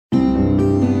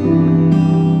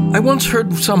I once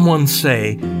heard someone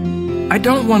say, I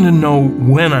don't want to know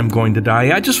when I'm going to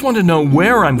die. I just want to know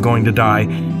where I'm going to die,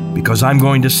 because I'm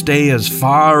going to stay as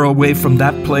far away from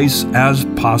that place as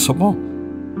possible.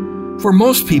 For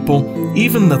most people,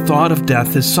 even the thought of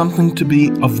death is something to be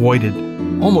avoided,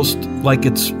 almost like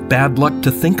it's bad luck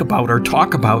to think about or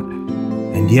talk about.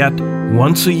 And yet,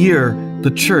 once a year,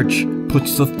 the church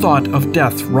puts the thought of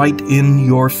death right in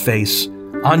your face,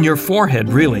 on your forehead,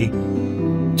 really.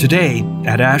 Today,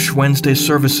 at Ash Wednesday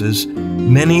services,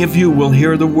 many of you will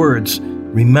hear the words,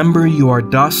 "Remember you are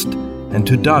dust, and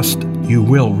to dust you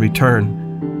will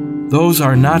return." Those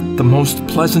are not the most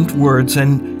pleasant words,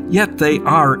 and yet they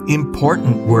are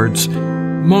important words.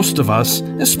 Most of us,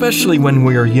 especially when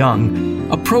we are young,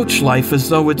 approach life as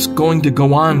though it's going to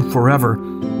go on forever.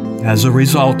 As a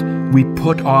result, we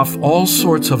put off all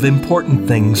sorts of important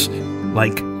things,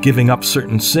 like giving up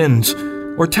certain sins,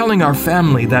 or telling our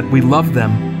family that we love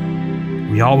them.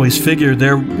 We always figure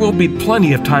there will be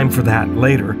plenty of time for that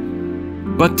later.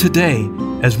 But today,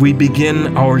 as we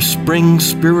begin our spring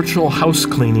spiritual house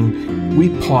cleaning, we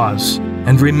pause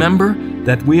and remember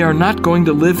that we are not going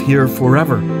to live here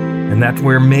forever, and that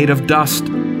we're made of dust,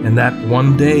 and that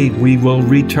one day we will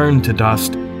return to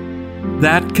dust.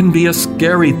 That can be a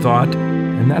scary thought,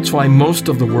 and that's why most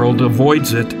of the world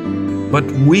avoids it.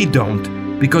 But we don't,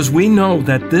 because we know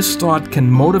that this thought can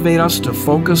motivate us to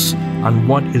focus on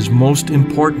what is most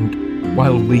important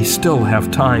while we still have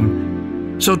time.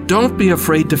 So don't be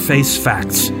afraid to face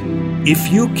facts.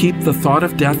 If you keep the thought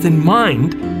of death in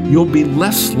mind, you'll be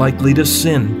less likely to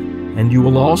sin, and you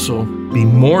will also be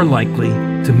more likely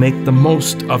to make the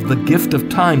most of the gift of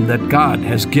time that God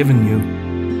has given you.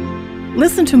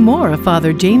 Listen to more of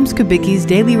Father James Kubicki's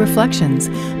Daily Reflections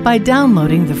by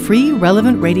downloading the free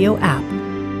Relevant Radio app